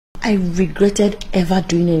I regretted ever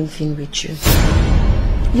doing anything with you.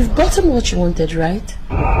 You've gotten what you wanted, right?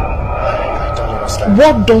 I don't understand.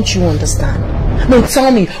 What don't you understand? No,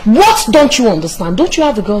 tell me, what don't you understand? Don't you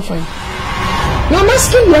have a girlfriend? No, I'm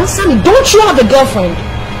asking you, answer me. Don't you have a girlfriend?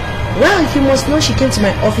 Well, you must know she came to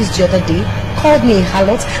my office the other day, called me a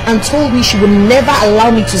harlot, and told me she would never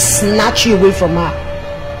allow me to snatch you away from her.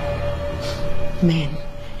 Man,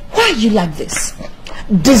 why are you like this?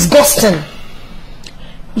 Disgusting.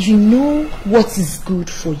 If you know what is good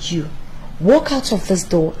for you, walk out of this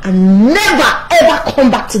door and never ever come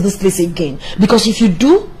back to this place again. Because if you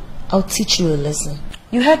do, I'll teach you a lesson.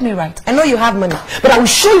 You heard me right. I know you have money, but I will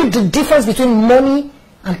show you the difference between money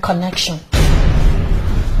and connection.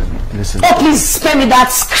 Listen. Oh, please spare me that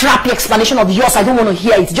scrappy explanation of yours. I don't want to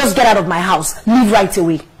hear it. Just get out of my house. Leave right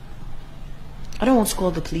away. I don't want to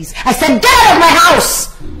call the police. I said get out of my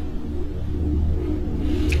house!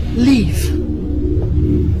 Leave.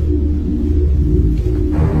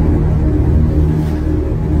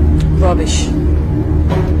 Rubbish.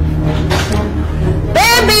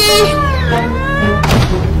 Baby!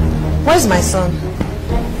 Where's my son?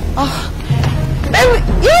 Oh, baby,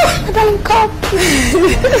 you! Darling, come.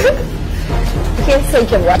 Okay, so you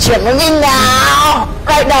can watch your movie now.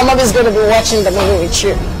 Right now, Mommy's going to be watching the movie with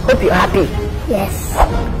you. Hope you're happy. Yes.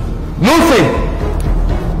 Lucy!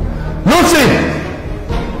 Lucy!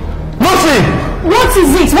 Lucy! What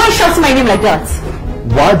is it? Why shout my name like that?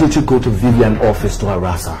 Why did you go to Vivian's office to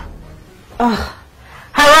harass her?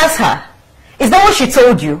 Harass her? Is that what she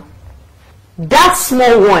told you? That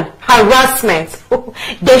small one, harassment.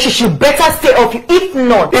 Then she should better stay off you. If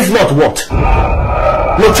not... If not what?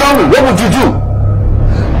 No, tell me, what would you do?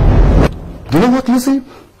 You know what, Lucy?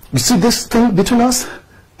 You see this thing between us?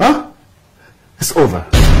 Huh? It's over.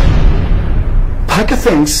 Pack your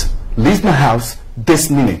things, leave my house this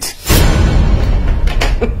minute.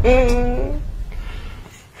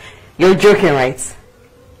 You're joking, right?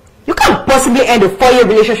 You can't possibly end a 4-year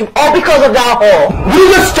relationship all because of that whore. Will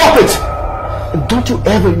you just stop it? Don't you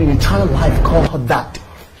ever in your entire life call her that.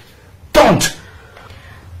 Don't!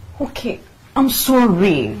 Okay, I'm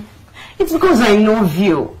sorry. It's because I love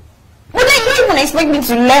you. But then you even expect me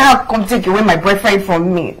to let her come take away my boyfriend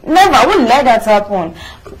from me. Never, I won't let that happen.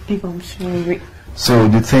 Babe, I'm sorry. So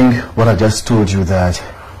you think what I just told you that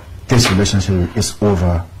this relationship is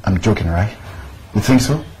over, I'm joking, right? You think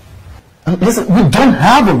so? Listen, we don't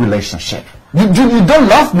have a relationship. You don't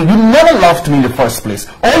love me. You never loved me in the first place.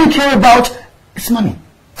 All you care about is money.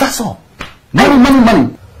 That's all. Money, money,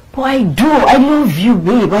 money. But I do. I love you,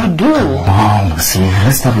 babe. I do. Come on, see,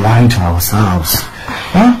 let's stop lying to ourselves.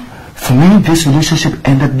 Huh? For me, this relationship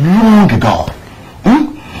ended long ago.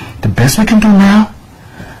 The best we can do now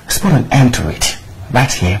is put an end to it.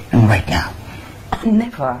 Right here and right now.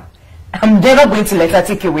 Never. I'm never going to let her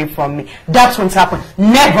take away from me. That won't happen.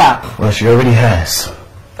 Never. Well, she already has.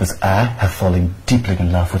 Because I have fallen deeply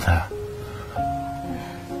in love with her.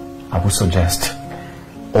 I would suggest,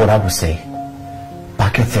 or I would say,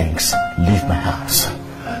 pack your things, leave my house.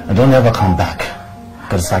 And don't ever come back.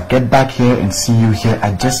 Because if I get back here and see you here,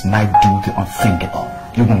 I just might do the unthinkable.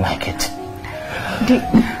 You won't like it.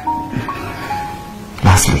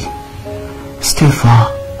 Lastly, stay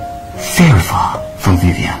far, very far from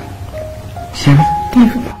Vivian. Hear me?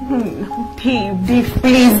 Babe,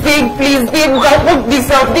 please, babe, please, babe, don't put this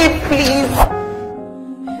up, babe, please.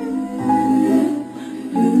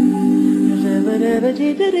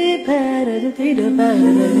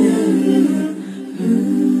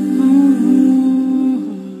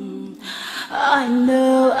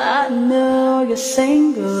 I know you're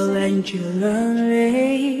single and you're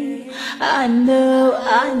lonely. I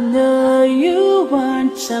know you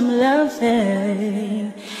want some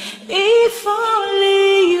loving. If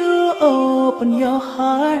only you open your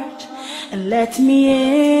heart and let me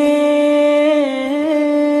in.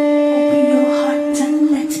 Open your heart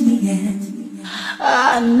and let me in.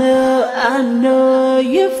 I know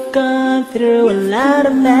you've gone through a lot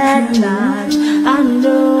of bad times. I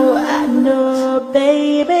know,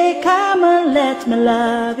 baby, come and let me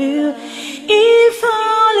love you. If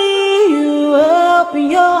only you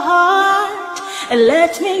open your heart and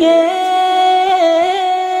let me in.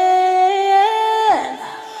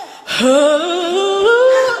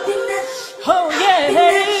 Oh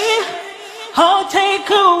yeah, I'll take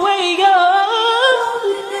away your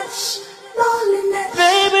loneliness,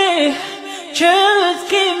 baby. Just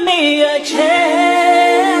give me a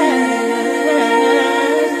chance,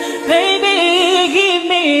 baby. Give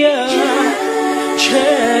me a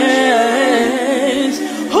chance.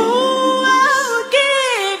 Oh, I'll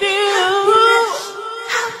give you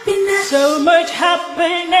happiness, so much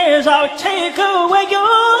happiness. I'll take away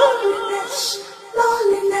your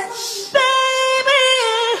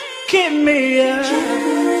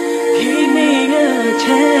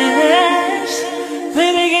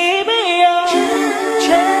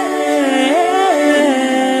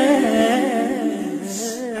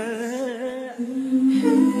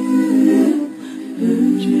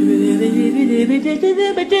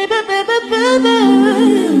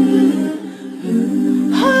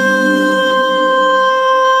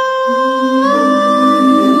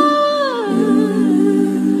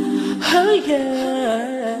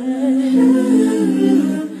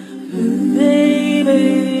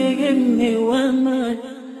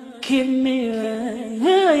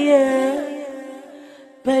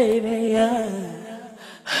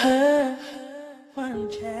her one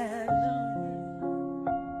child.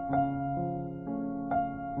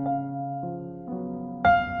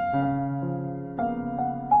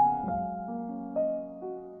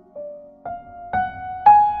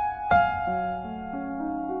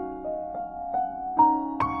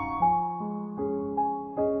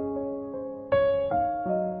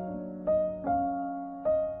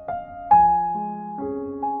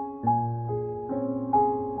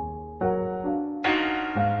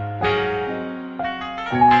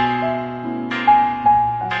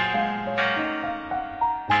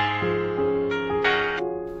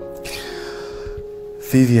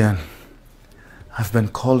 Vivian, I've been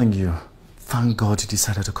calling you. Thank God you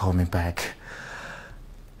decided to call me back.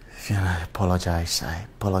 Vivian, I apologize.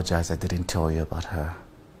 I didn't tell you about her.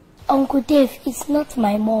 Uncle Dave, it's not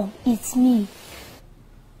my mom, it's me.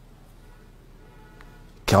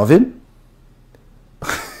 Calvin?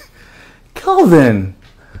 Calvin!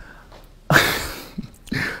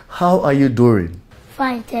 How are you doing?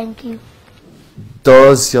 Fine, thank you.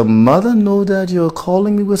 Does your mother know that you're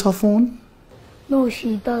calling me with her phone? No,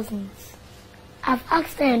 she doesn't. I've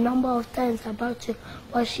asked her a number of times about you,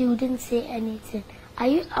 but she wouldn't say anything. Are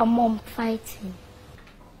you and Mom fighting?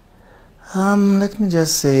 Let me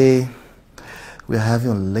just say we're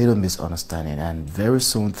having a little misunderstanding and very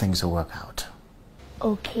soon things will work out.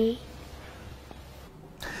 Okay.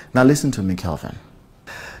 Now listen to me, Calvin.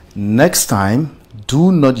 Next time,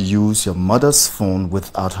 do not use your mother's phone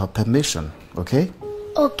without her permission, okay?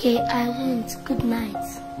 Okay, I won't. Good night.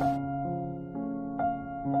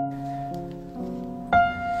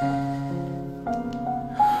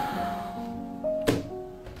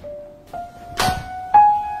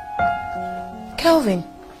 Calvin,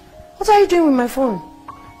 what are you doing with my phone?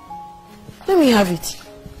 Let me have it.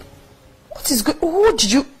 What is good? Who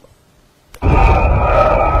did you...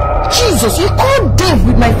 Jesus, you called Dave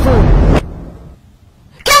with my phone.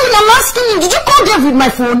 Calvin, I'm asking you, did you call Dave with my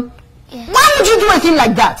phone? Yeah. Why would you do a thing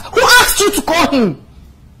like that? Who asked you to call him?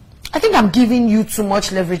 I think I'm giving you too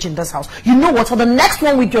much leverage in this house. You know what? For the next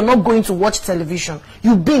 1 week, you're not going to watch television.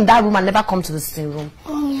 You'll be in that room and never come to the sitting room.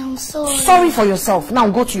 Mommy, I'm sorry. Sorry for yourself. Now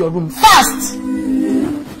go to your room. Fast!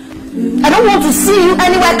 I don't want to see you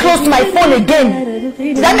anywhere close to my phone again.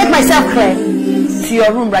 Did I make myself clear? To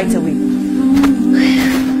your room right away.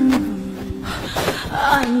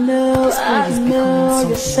 I know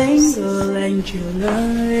you're single and you're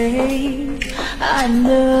lonely. I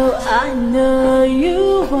know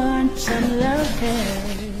you want some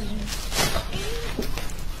loving.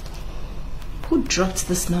 Who dropped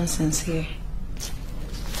this nonsense here?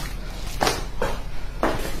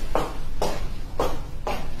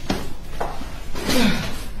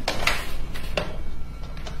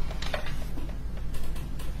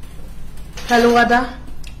 Hello, Ada.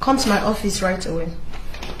 Come to my office right away.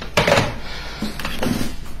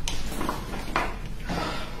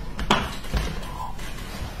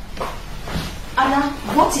 Anna,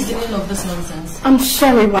 what is the meaning of this nonsense? I'm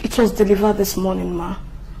sorry, ma. It was delivered this morning, ma,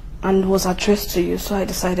 and was addressed to you, so I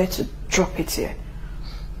decided to drop it here.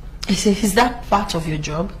 Is that part of your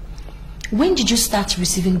job? When did you start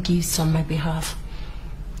receiving gifts on my behalf?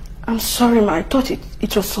 I'm sorry, ma. I thought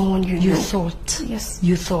it was someone you knew. You thought? Yes.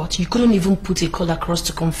 You thought? You couldn't even put a call across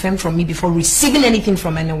to confirm from me before receiving anything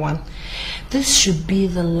from anyone. This should be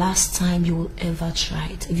the last time you will ever try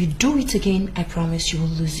it. If you do it again, I promise you will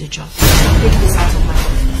lose your job. Take this out of my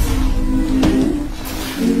office.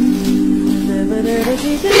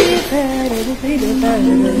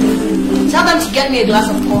 Tell them to get me a glass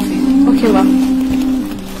of coffee. Okay, ma.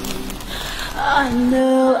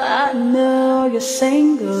 I know you're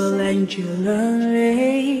single and you're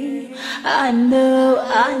lonely. I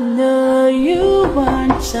know you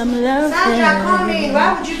want some love. Sandra, come in.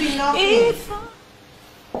 Why would you be knocking?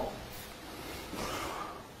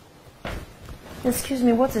 Excuse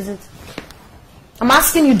me, what is it? I'm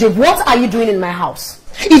asking you, Dave, what are you doing in my house?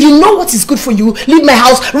 If you know what is good for you, leave my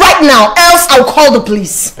house right now, else I'll call the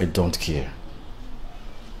police. I don't care.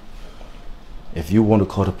 If you want to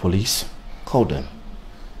call the police, call them.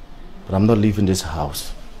 But I'm not leaving this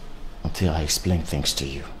house until I explain things to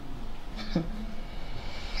you.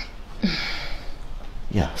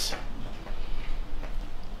 Yes.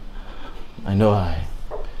 I know I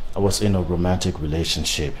was in a romantic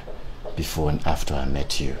relationship before and after I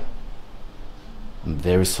met you. I'm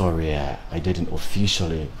very sorry I didn't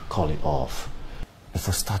officially call it off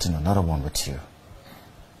before starting another one with you.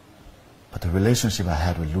 But the relationship I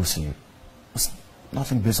had with Lucy was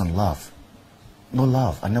nothing based on love. No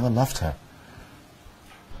love. I never loved her.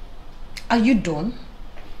 Are you done?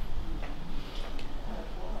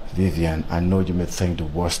 Vivian, I know you may think the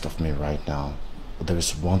worst of me right now, But there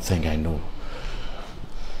is one thing I know.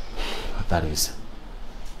 That is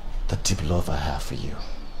the deep love I have for you.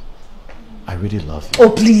 I really love you.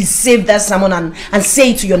 Oh, please save that sermon and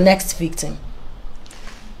say it to your next victim.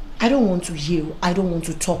 I don't want to hear. I don't want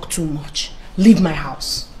to talk too much. Leave my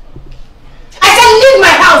house. I said leave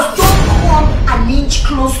my house. Don't come an inch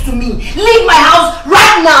close to me. Leave my house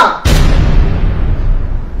right now.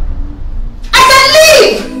 I said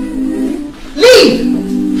leave. Leave.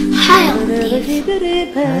 Hi,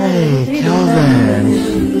 Hey,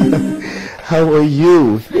 Calvin. How are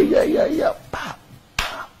you? Yeah.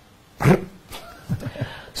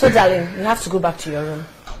 So, darling, you have to go back to your room.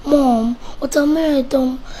 Mom, what am I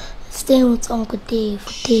doing? Staying with Uncle Dave.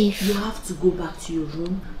 You have to go back to your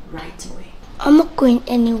room right away. I'm not going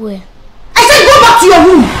anywhere. I said go back to your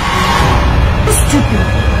room! You're stupid.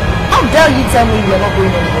 How dare you tell me you're not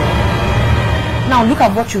going anywhere? Now look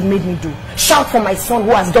at what you've made me do. Shout for my son who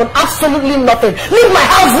has done absolutely nothing. Leave my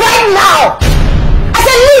house right now! I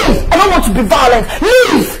said leave! I don't want to be violent.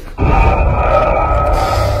 Leave!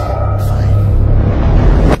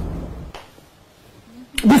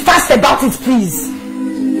 Be fast about it, please.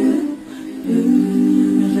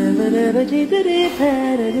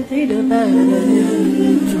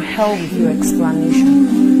 To hell with your explanation.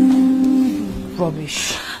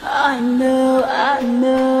 Rubbish. I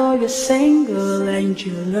know you're single and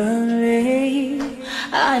you're lonely.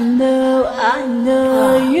 I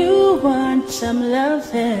know you want some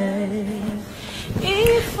loving.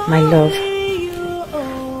 My love,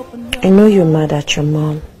 I know you're mad at your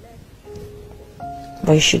mom,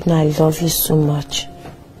 but you should know I love you so much.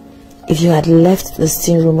 If you had left the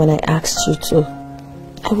sitting room when I asked you to,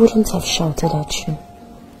 I wouldn't have shouted at you.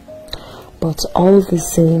 But all the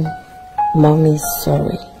same, Mommy is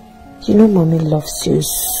sorry. You know Mommy loves you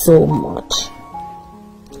so much.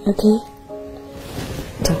 Okay?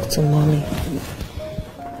 Talk to Mommy.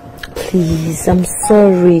 Please, I'm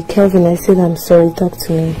sorry. Kelvin, I said I'm sorry. Talk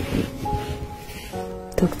to me.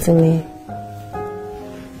 Talk to me.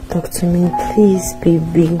 Talk to me, please,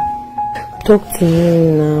 baby. Talk to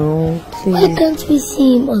me now, please. Why can't we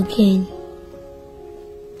see him again?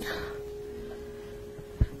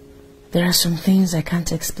 There are some things I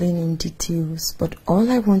can't explain in details, but all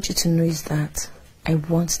I want you to know is that I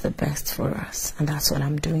want the best for us, and that's what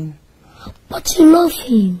I'm doing. But you love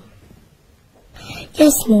him.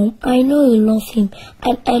 Yes, Mom, I know you love him,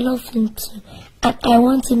 and I love him too, and I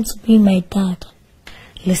want him to be my dad.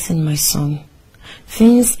 Listen, my son,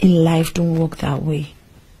 things in life don't work that way,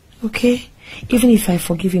 okay? Even if I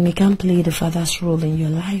forgive him, he can't play the father's role in your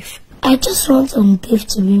life. I just want Dave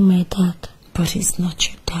to be my dad. But he's not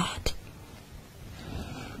your dad.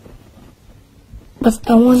 But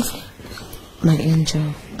I want... My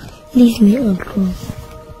angel. Leave me alone.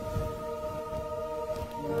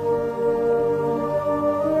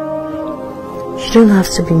 You don't have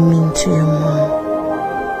to be mean to your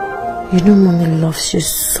mom. You know Mommy loves you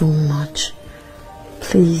so much.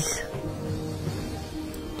 Please.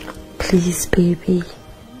 Please, baby.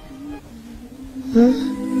 Please.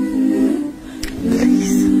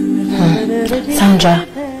 Sandra,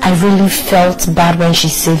 I really felt bad when she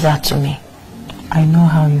said that to me. I know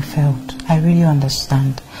how you felt. I really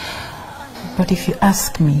understand. But if you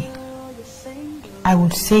ask me, I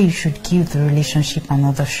would say you should give the relationship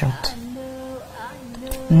another shot.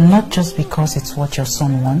 Not just because it's what your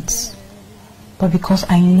son wants, but because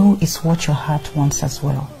I know it's what your heart wants as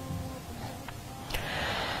well.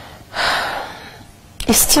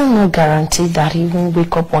 It's still no guarantee that he won't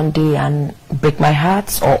wake up one day and break my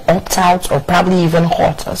heart or opt out or probably even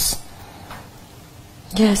hurt us.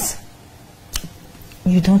 Yes.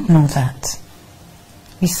 You don't know that.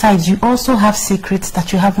 Besides, you also have secrets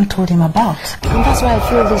that you haven't told him about. And that's why I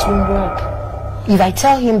feel this won't work. If I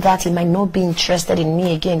tell him that, he might not be interested in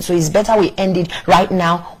me again. So it's better we end it right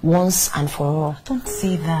now, once and for all. Don't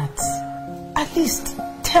say that. At least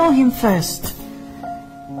tell him first.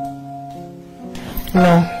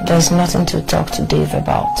 No, there's nothing to talk to Dave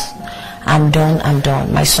about. I'm done.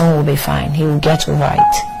 My son will be fine. He will get over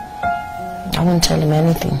it. I won't tell him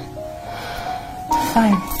anything.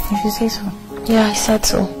 Fine, if you say so. Yeah, I said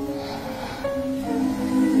so.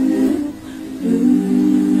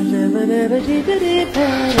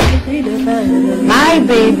 My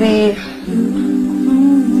baby.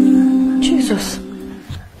 Jesus.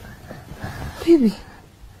 Baby.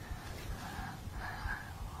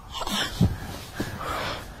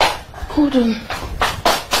 Hold on.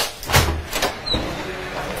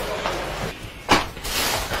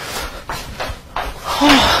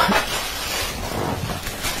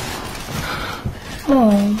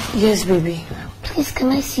 Mom. Yes, baby. Please, can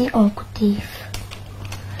I see Uncle Dave?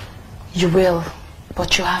 You will.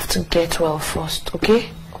 But you have to get well first, okay?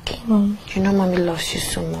 Okay, Mom. You know Mommy loves you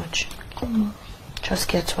so much. Okay, Mom. Just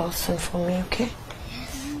get well soon for me, okay?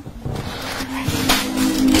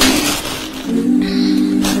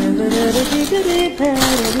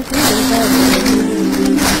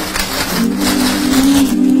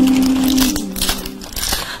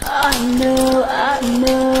 I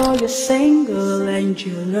know you're single and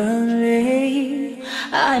you're lonely.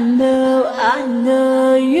 I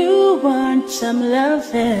know you want some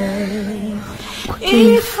loving.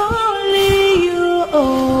 If only you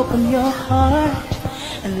open your heart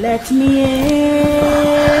and let me in.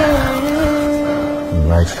 I'm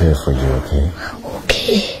right here for you, okay?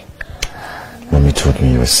 Okay. Mommy told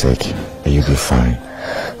me you were sick, but you'll be fine.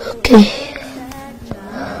 Okay.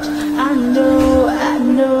 I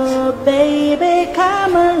know, baby,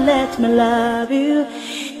 come and let me love you.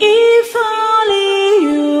 If only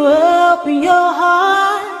you open your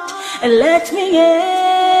heart and let me in.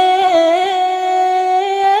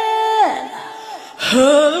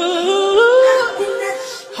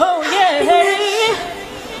 Oh yeah,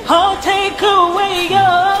 I'll take away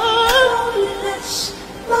your loneliness.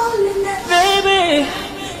 Baby,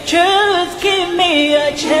 just give me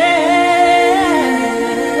a chance.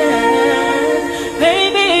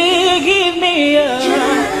 Baby, give me a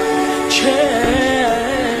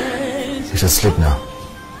chance. You should sleep now.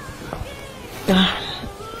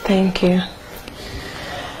 Thank you.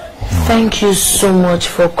 Thank you so much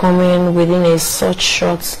for coming within a such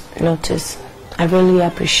short notice. I really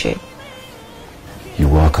appreciate. You're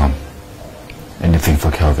welcome. Anything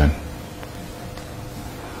for Kelvin.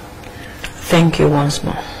 Thank you once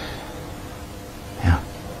more. Yeah.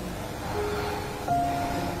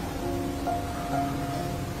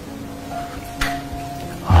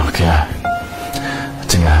 Okay. I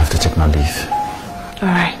think I have to take my leave.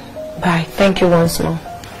 Alright. Bye. Thank you once more.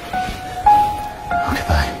 Okay,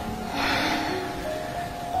 bye.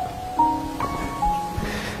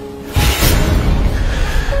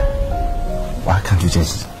 Why can't you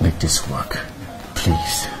just make this work?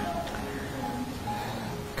 Please.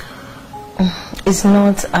 It's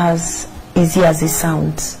not as easy as it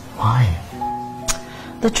sounds. Why?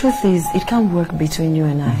 The truth is, it can't work between you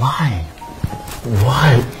and I. Why?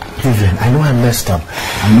 Why? Vivian, I know I messed up.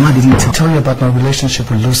 I know I didn't tell you about my relationship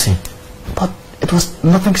with Lucy. But it was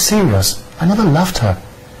nothing serious. I never loved her.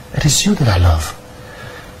 It is you that I love.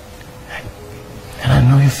 And I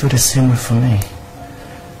know you feel the same way for me.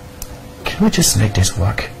 Can we just make this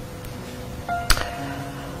work?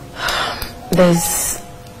 There's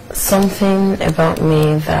something about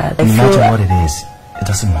me that I No feel matter what it is, it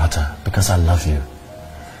doesn't matter because I love you.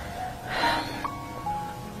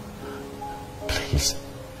 Please.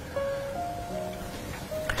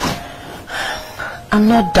 I'm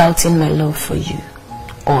not doubting my love for you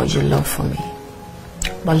or your love for me.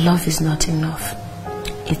 But love is not enough.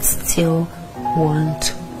 It still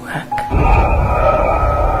won't work.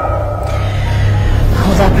 I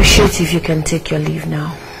would appreciate if you can take your leave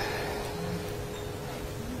now.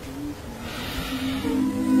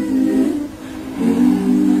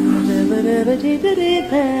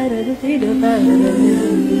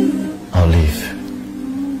 I'll leave.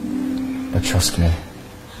 But trust me,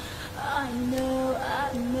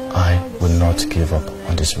 I will not give up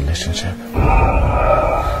on this relationship.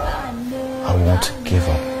 I won't give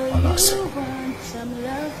up on us.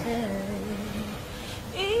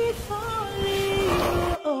 If only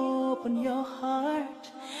you open your heart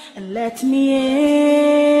and let me in.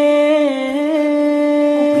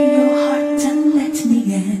 Open your heart and let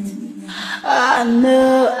me in. I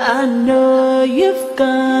know you've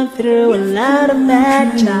gone through a lot of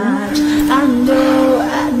bad times. I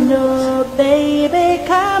know, baby,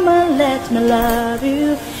 come and let me love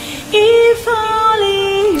you. If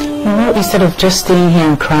only you. You know, instead of just staying here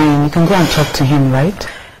and crying, you can go and talk to him, right?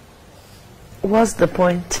 What's the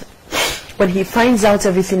point? When he finds out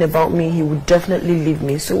everything about me, he would definitely leave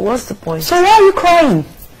me. So what's the point? So why are you crying?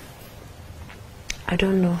 I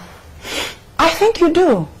don't know. I think you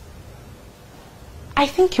do. I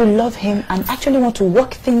think you love him and actually want to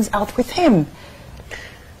work things out with him.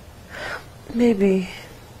 Maybe.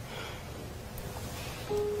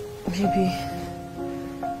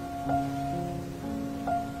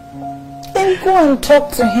 Then go and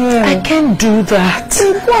talk to him. I can't do that.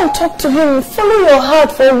 Then go and talk to him. Follow your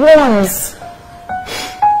heart for once.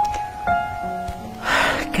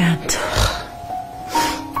 I can't.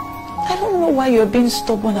 I don't know why you're being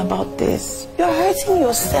stubborn about this. You're hurting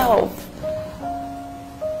yourself.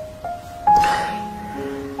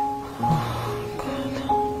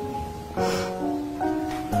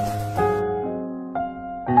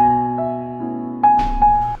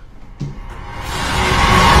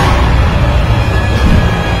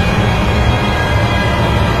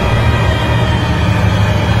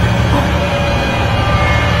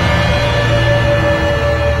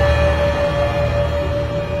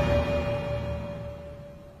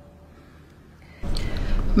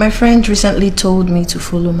 My friend recently told me to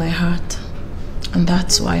follow my heart, and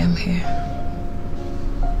that's why I'm here.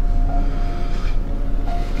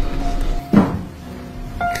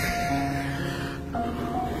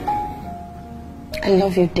 I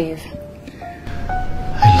love you, Dave.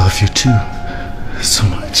 I love you too, so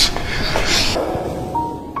much.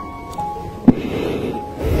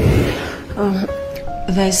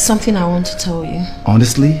 There's something I want to tell you.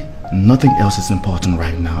 Honestly, nothing else is important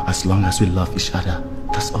right now as long as we love each other.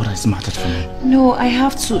 That's all that's mattered for me. No, I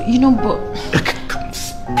have to, but...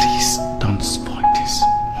 Please, don't spoil this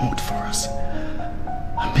mood for us.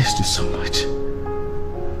 I missed you so much.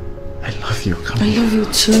 I love you. Come on. I love you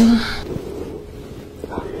too.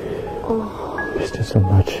 I missed you so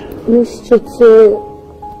much. Missed you too.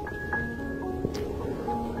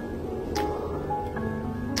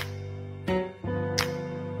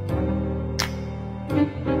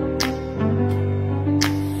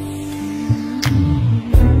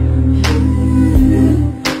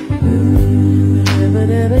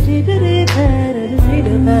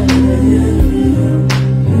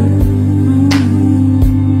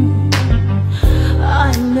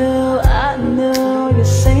 I know you're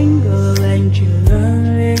single and you're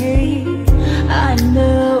lonely. I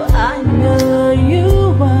know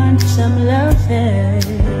you want some loving.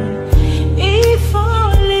 If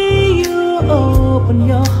only you open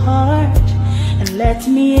your heart and let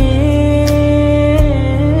me in.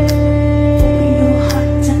 Your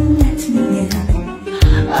heart and let me in.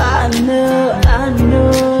 I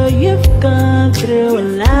know you've gone through a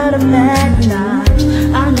lot of bad nights.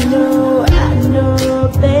 I know,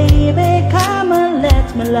 baby, come and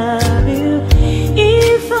let me love you.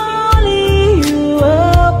 If only you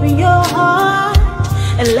open your heart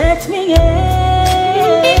and let me in.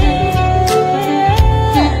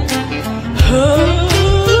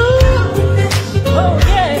 Oh,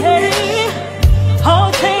 yeah.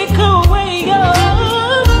 Oh, take